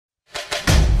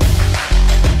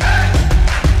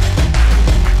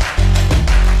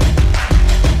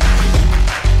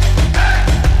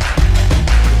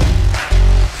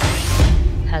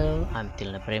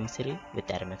easily with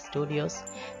Arimac Studios,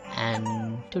 and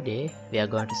today we are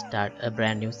going to start a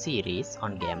brand new series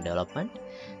on game development.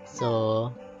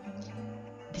 So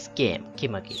this game,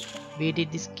 Kimaki, we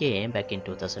did this game back in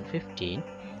 2015,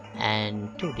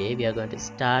 and today we are going to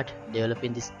start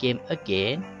developing this game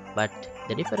again, but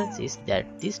the difference is that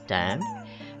this time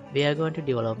we are going to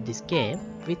develop this game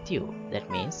with you. That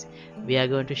means we are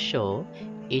going to show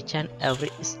each and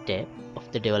every step of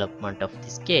the development of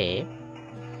this game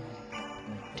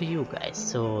to you guys,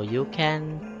 so you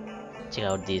can check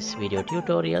out these video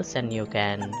tutorials and you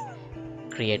can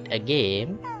create a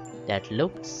game that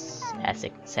looks as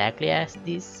exactly as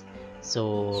this.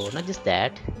 So not just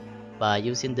that, by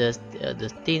using the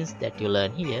things that you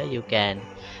learn here, you can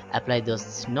apply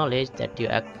those knowledge that you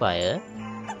acquire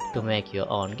to make your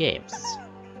own games.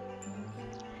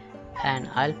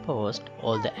 And I'll post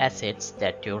all the assets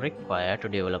that you require to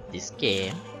develop this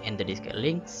game in the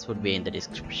links would be in the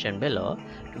description below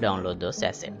to download those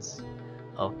assets.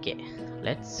 Okay,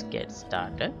 let's get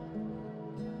started.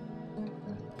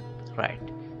 Right,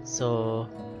 so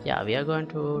yeah, we are going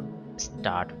to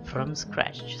start from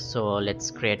scratch. So let's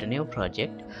create a new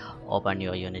project. Open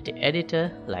your Unity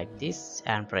editor like this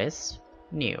and press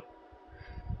new,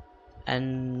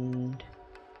 and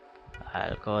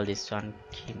I'll call this one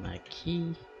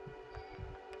Kimaki,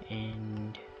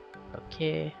 and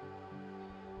okay,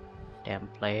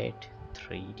 template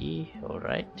 3D.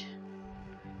 Alright,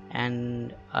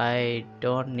 and I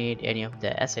don't need any of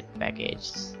the asset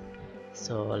packages,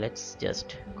 so let's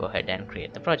just go ahead and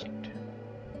create the project.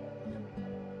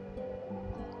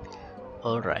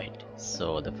 Alright,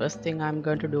 so the first thing I'm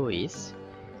going to do is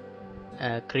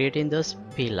creating those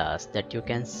pillars that you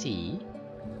can see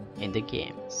in the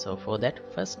game. So for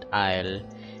that, first I'll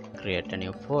create a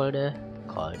new folder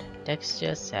called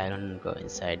textures. I'll go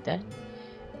inside that,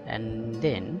 and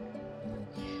then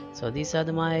so these are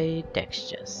my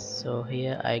textures. So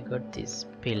here I got this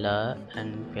pillar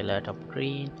and pillar top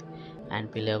green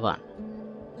and pillar 1.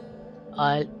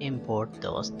 I'll import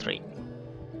those 3.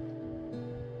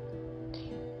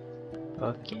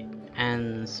 Okay,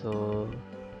 and so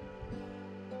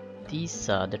these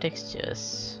are the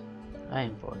textures I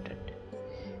imported.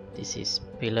 This is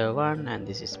pillar 1 and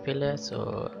this is pillar,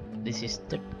 so this is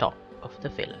the top of the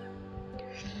pillar.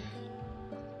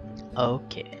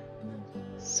 Okay,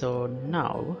 so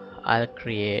now I'll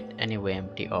create a new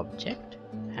empty object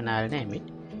and I'll name it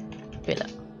pillar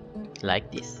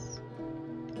like this.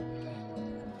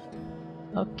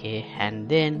 Okay, and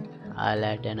then I'll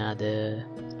add another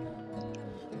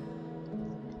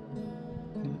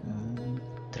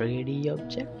 3D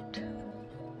object,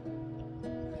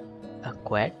 a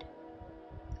quad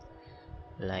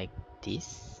like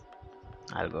this.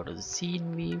 I'll go to the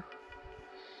scene view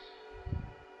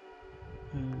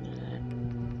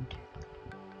and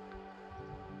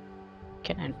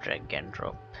can I drag and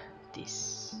drop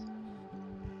this?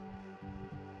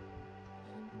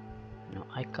 No,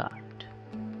 I can't.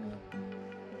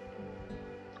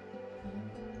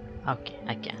 Okay,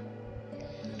 I can.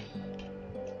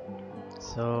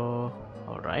 So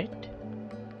alright,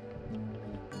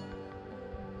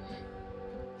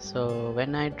 so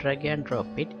when I drag and drop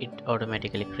it, it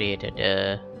automatically created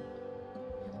a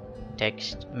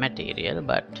text material,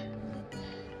 but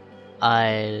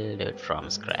I'll do it from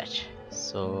scratch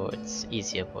so it's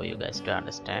easier for you guys to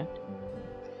understand.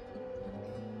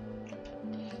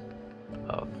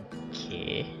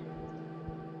 Okay,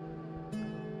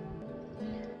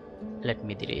 let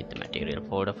me delete the material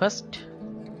folder first.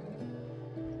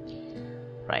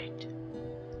 Right,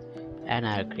 and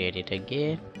I'll create it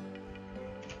again,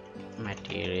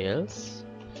 materials,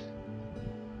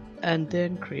 and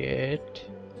then create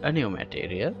a new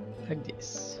material like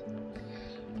this.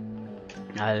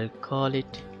 I'll call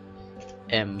it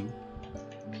M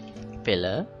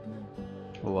pillar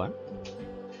 1,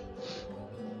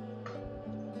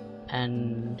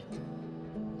 and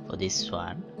for this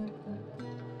one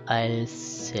I'll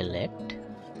select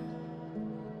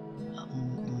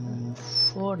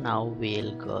for now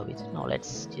we'll go with, no,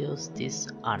 let's use this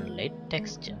unlit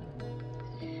texture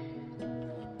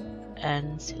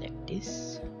and select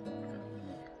this.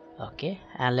 Okay,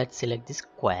 and let's select this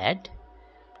quad,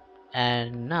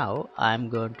 and now I'm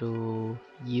going to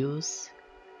use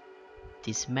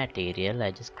this material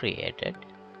I just created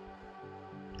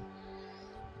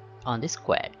on this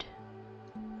quad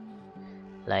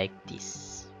like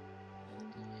this.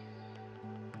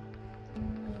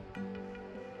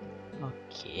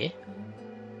 Okay,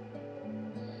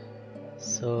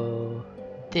 so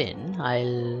then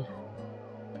I'll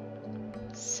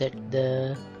set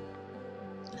the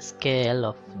scale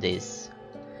of this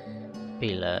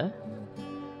pillar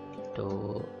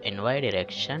to in Y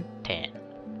direction 10.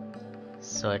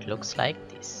 So it looks like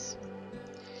this.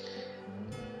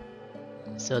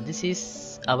 So this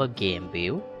is our game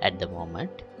view at the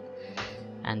moment,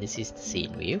 and this is the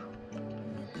scene view.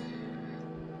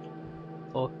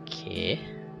 Okay,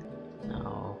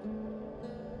 now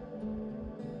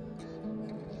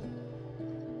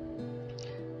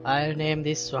I'll name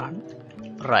this one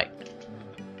right,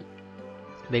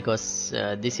 because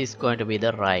this is going to be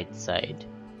the right side.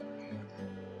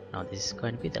 Now this is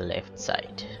going to be the left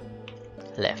side,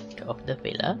 left of the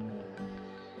pillar,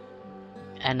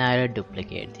 and I'll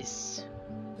duplicate this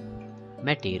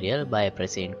material by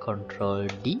pressing Ctrl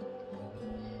D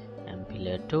and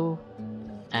pillar 2,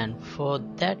 and for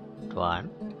that one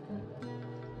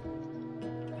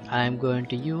I'm going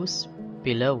to use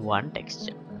pillar 1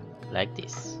 texture like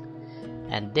this,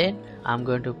 and then I'm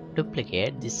going to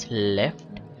duplicate this left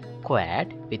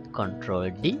quad with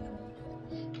Ctrl D,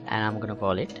 and I'm gonna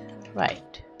call it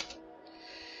right,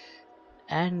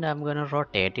 and I'm gonna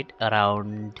rotate it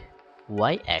around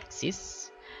Y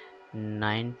axis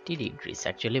 90 degrees,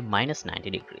 actually minus 90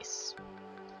 degrees,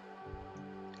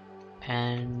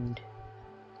 and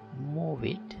move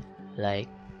it like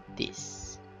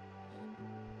this.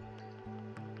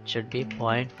 It should be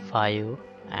 0.5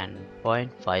 and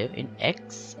 0.5 in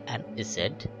X and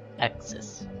Z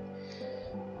axis.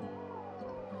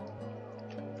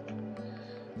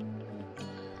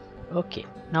 Okay,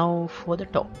 now for the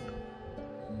top,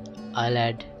 I'll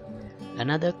add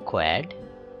another quad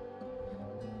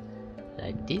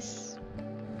like this,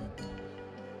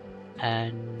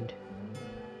 and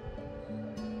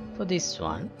for this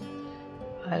one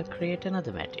I'll create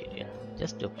another material.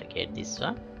 Just duplicate this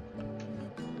one,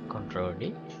 Ctrl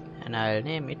D, and I'll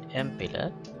name it M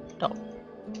pillar top.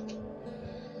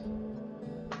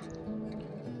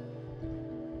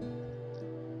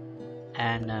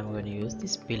 And I'm going to use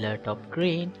this pillar top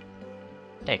green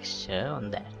texture on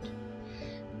that.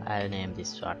 I'll name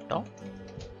this one top,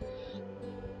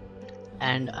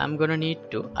 and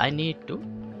I need to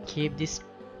keep this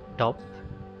top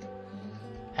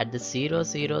at the 0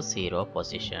 0 0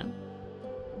 position.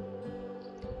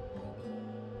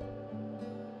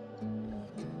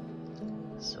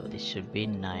 So this should be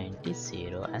 90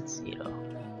 0 and 0,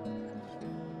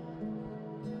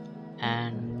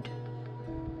 and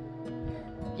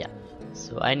yeah,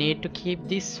 so I need to keep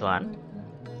this one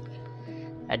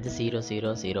at the 0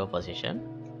 0 0 position.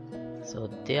 So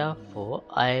therefore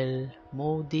I'll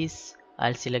move this,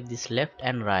 I'll select this left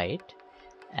and right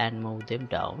and move them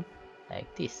down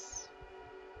like this.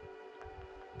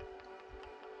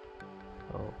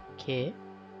 Okay,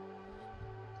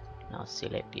 now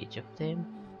select each of them.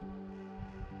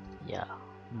 Yeah,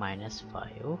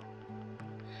 -5.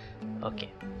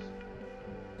 Okay,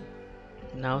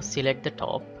 now select the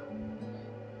top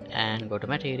and go to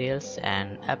materials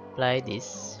and apply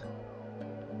this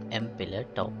M pillar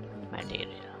top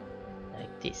material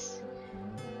like this,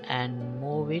 and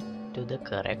move it to the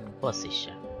correct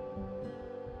position.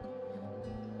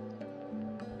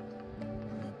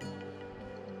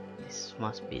 This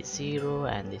must be 0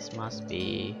 and this must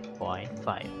be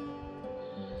 0.5.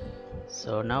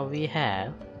 So now we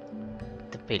have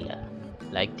the pillar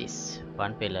like this,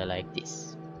 one pillar like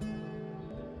this.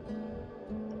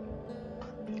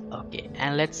 Okay,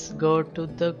 and let's go to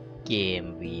the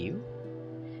game view,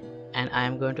 and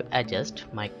I'm going to adjust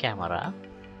my camera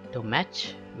to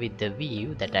match with the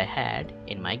view that I had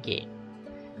in my game.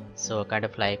 So kind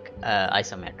of like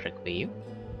isometric view.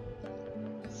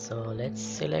 So let's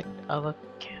select our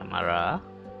camera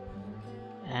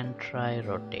and try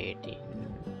rotating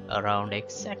around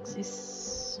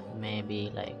x-axis,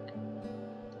 maybe like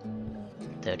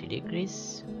 30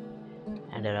 degrees,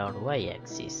 and around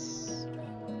y-axis.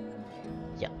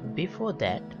 Yeah, before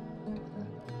that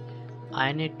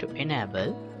I need to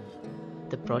enable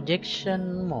the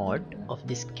projection mode of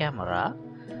this camera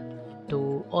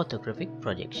to orthographic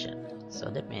projection. So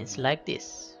that means like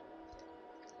this.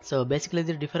 So basically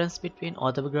the difference between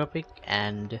orthographic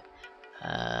and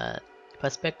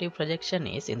perspective projection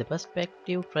is, in the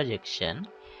perspective projection,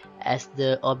 as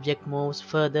the object moves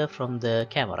further from the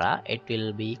camera, it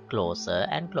will be closer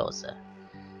and closer.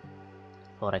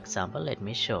 For example, let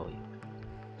me show you.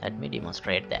 Let me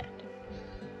demonstrate that.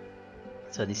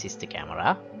 So this is the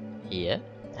camera here,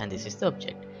 and this is the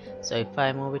object. So if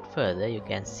I move it further, you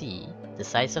can see the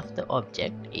size of the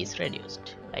object is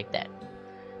reduced like that.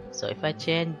 So if I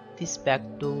change this back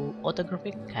to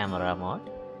orthographic camera mode,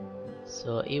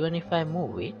 so even if I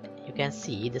move it, you can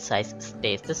see the size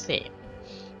stays the same.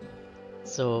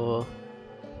 So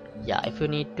yeah, if you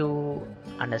need to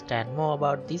understand more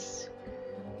about this,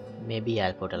 Maybe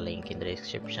I'll put a link in the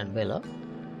description below.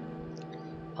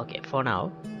 Okay, for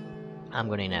now I'm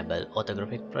going to enable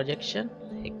orthographic projection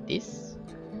like this,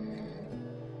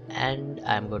 and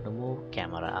I'm going to move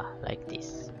camera like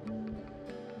this.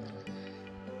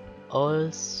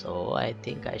 Also, I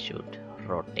think I should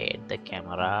rotate the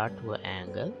camera to an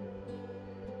angle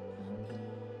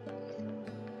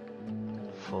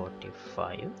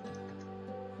 45.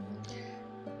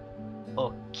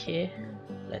 Okay,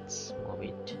 let's move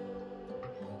it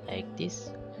like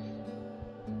this.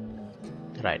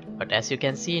 Right, but as you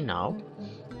can see now,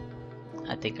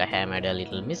 I think I have made a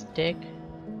little mistake.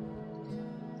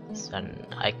 This one,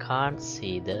 I can't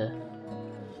see the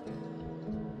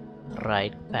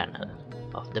right panel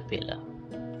of the pillar.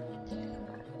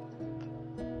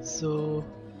 So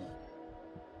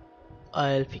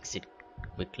I'll fix it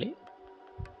quickly.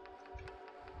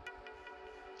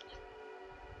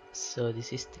 So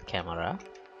this is the camera.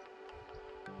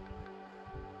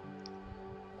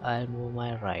 I'll move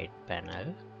my right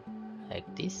panel like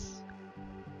this,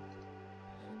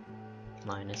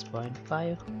 minus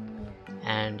 0.5,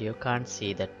 and you can't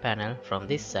see that panel from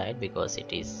this side because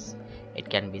it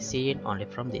can be seen only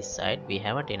from this side. We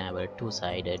haven't enabled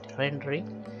two-sided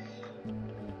rendering.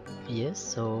 Yes,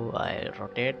 so I'll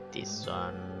rotate this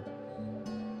one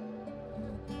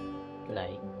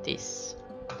like this,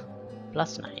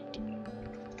 plus 90.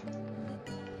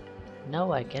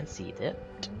 Now I can see that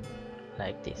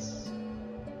like this.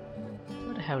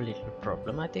 But I have a little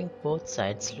problem. I think both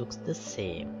sides looks the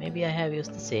same. Maybe I have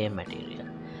used the same material.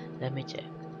 Let me check.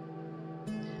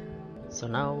 So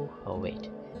now, oh wait,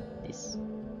 this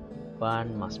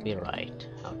one must be right.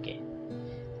 Okay,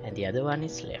 and the other one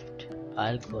is left.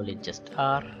 I'll call it just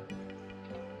R,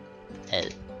 L.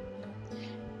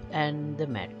 And the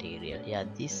material, yeah,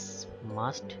 this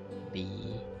must be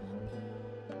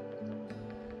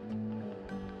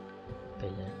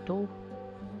pillar 2.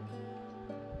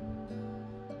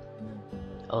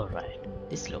 Alright,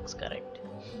 this looks correct.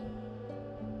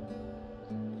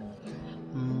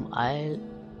 I'll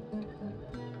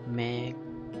make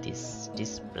this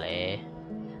display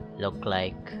look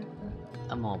like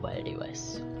a mobile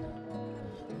device.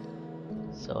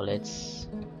 So let's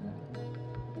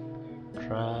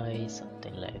try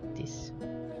something like this.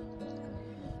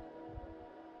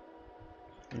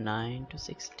 9 to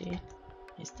 16.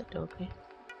 Is that okay?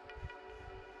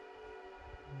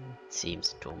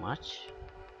 Seems too much.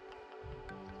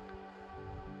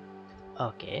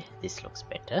 Okay, this looks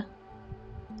better.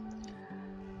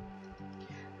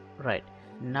 Right,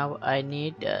 now I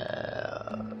need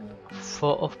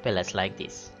 4 of pillars like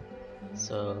this.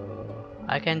 So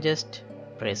I can just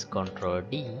press Ctrl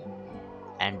D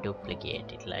and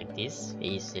duplicate it like this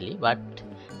easily, but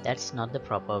that's not the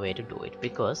proper way to do it,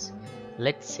 because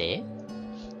let's say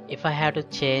if I have to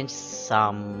change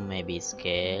some maybe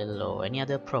scale or any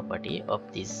other property of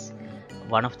this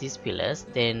one of these pillars,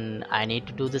 then I need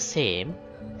to do the same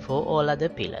for all other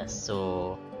pillars.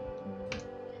 So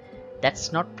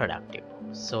that's not productive.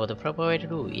 So the proper way to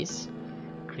do is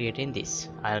creating this.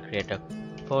 I'll create a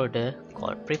folder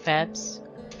called prefabs.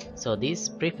 So these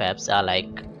prefabs are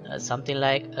like something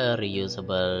like a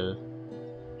reusable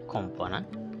component.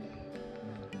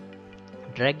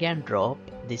 Drag and drop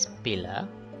this pillar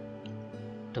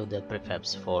to the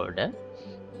prefabs folder,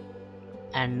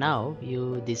 and now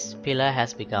this pillar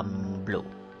has become blue,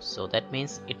 so that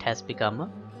means it has become a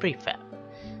prefab.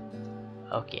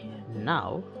 Okay,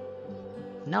 now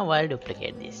I'll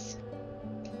duplicate this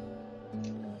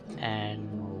and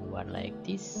move one like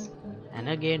this, and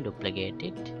again duplicate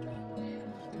it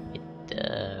with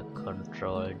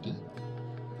Ctrl D.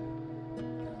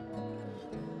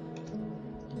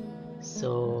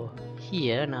 So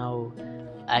here now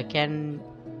I can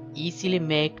easily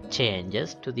make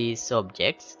changes to these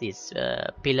objects, this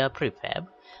pillar prefab,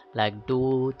 like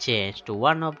do change to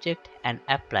one object and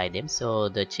apply them, so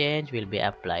the change will be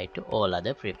applied to all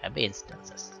other prefab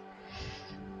instances.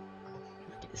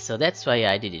 So that's why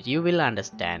I did it. You will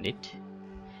understand it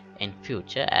in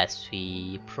future as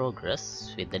we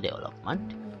progress with the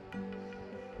development.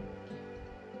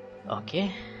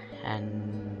 Okay,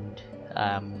 and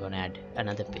I'm gonna add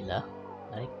another pillar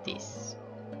like this.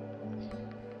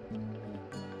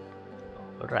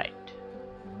 Right,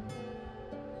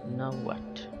 now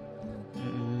what?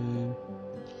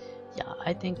 Yeah,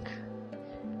 I think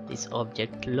this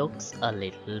object looks a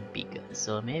little bigger,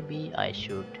 so maybe I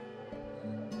should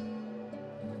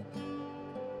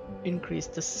increase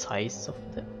the size of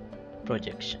the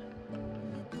projection.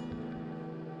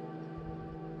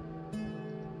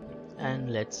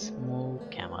 And let's move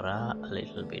camera a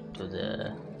little bit to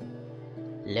the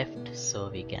left so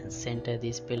we can center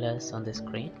these pillars on the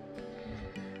screen.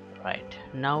 Right,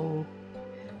 now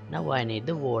I need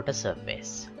the water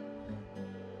surface.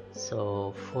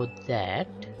 So for that,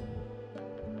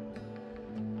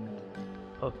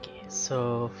 okay,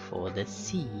 so for the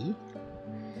sea,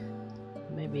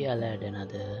 maybe I'll add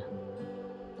another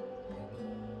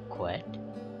quad.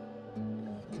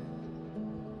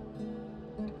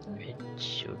 It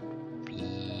should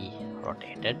be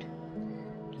rotated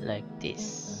like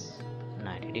this,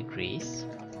 90 degrees,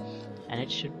 and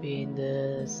it should be in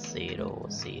the 0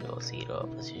 0 0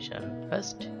 position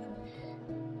first.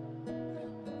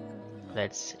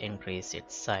 Let's increase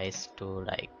its size to,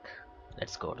 like,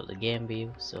 let's go to the game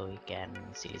view so we can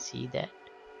easily see that.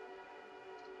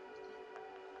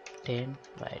 10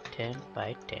 by 10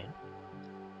 by 10.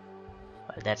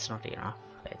 Well, that's not enough.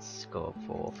 Let's go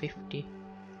for 50.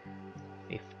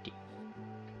 50.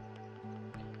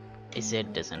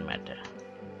 It doesn't matter.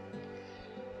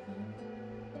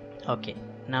 Okay,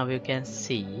 now you can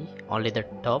see only the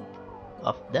top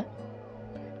of the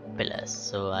pillars,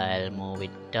 so I'll move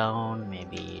it down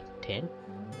maybe 10.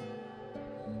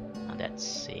 Now that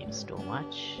seems too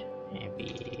much.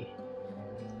 Maybe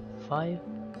 5.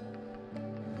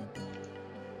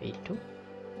 Maybe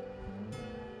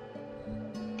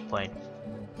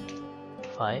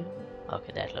 2.5.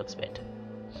 Okay, that looks better.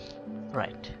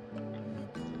 Right,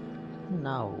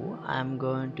 now I'm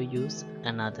going to use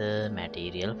another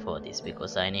material for this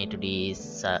because I need to be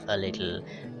a little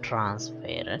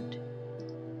transparent.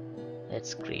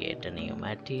 Let's create a new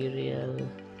material,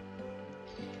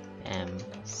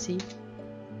 MC,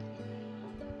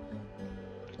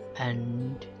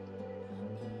 and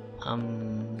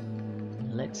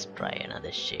let's try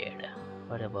another shade.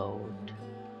 What about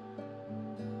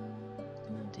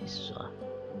this one?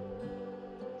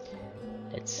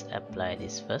 Let's apply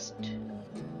this first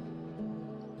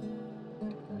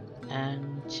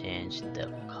and change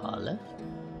the color.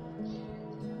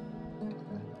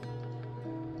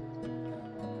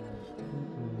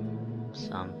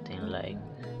 Something like,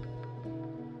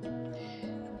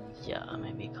 yeah,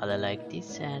 maybe color like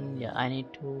this. And yeah, I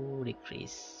need to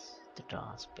decrease the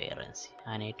transparency.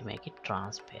 I need to make it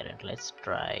transparent. Let's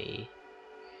try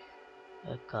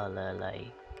a color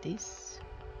like this.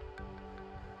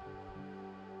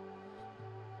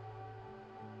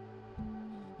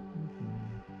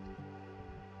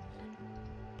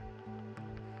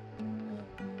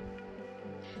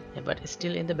 Yeah, but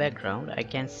still in the background I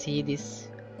can see this.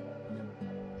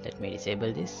 Let me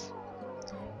disable this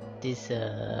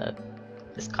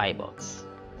skybox.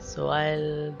 So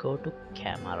I'll go to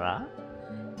camera,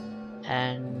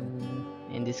 and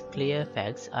in this clear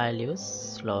effects I'll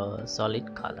use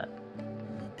solid color,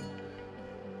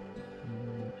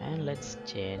 and let's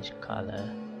change color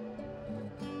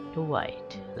to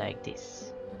white like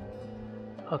this.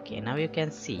 Okay, now you can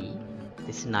see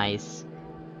this nice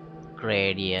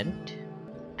gradient,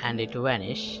 and it will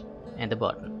vanish in the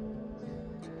bottom.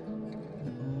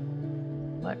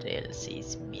 What else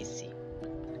is missing?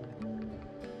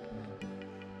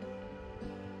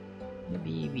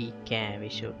 Maybe we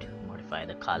should modify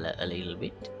the color a little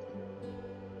bit.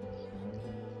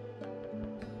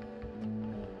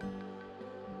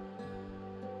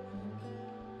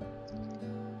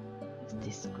 Is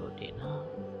this good enough?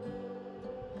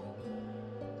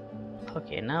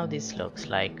 Okay, now this looks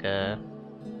like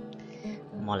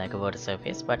more like a water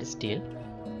surface, but still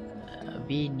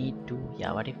we need to,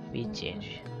 yeah, what if we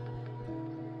change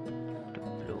to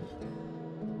blue?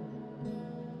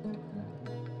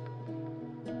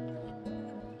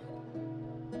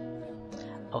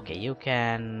 Okay, you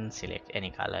can select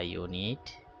any color you need.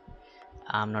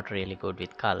 I'm not really good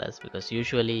with colors because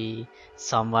usually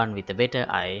someone with a better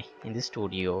eye in the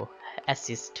studio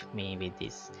assist me with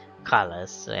these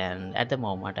colors, and at the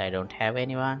moment I don't have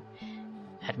anyone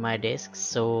at my desk,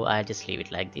 so I just leave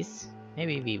it like this.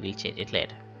 Maybe we will change it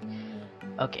later.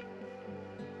 Okay,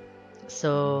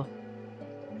 so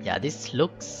yeah, this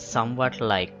looks somewhat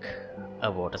like a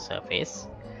water surface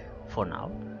for now,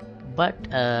 but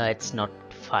it's not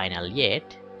final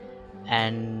yet.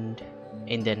 And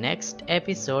in the next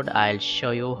episode I'll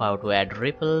show you how to add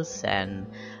ripples and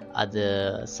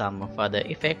some other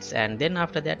effects, and then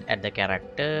after that add the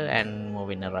character and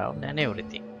moving around and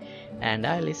everything. And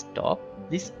I'll stop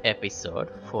this episode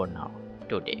for now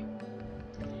today.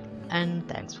 And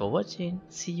thanks for watching.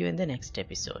 See you in the next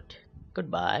episode.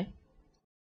 Goodbye.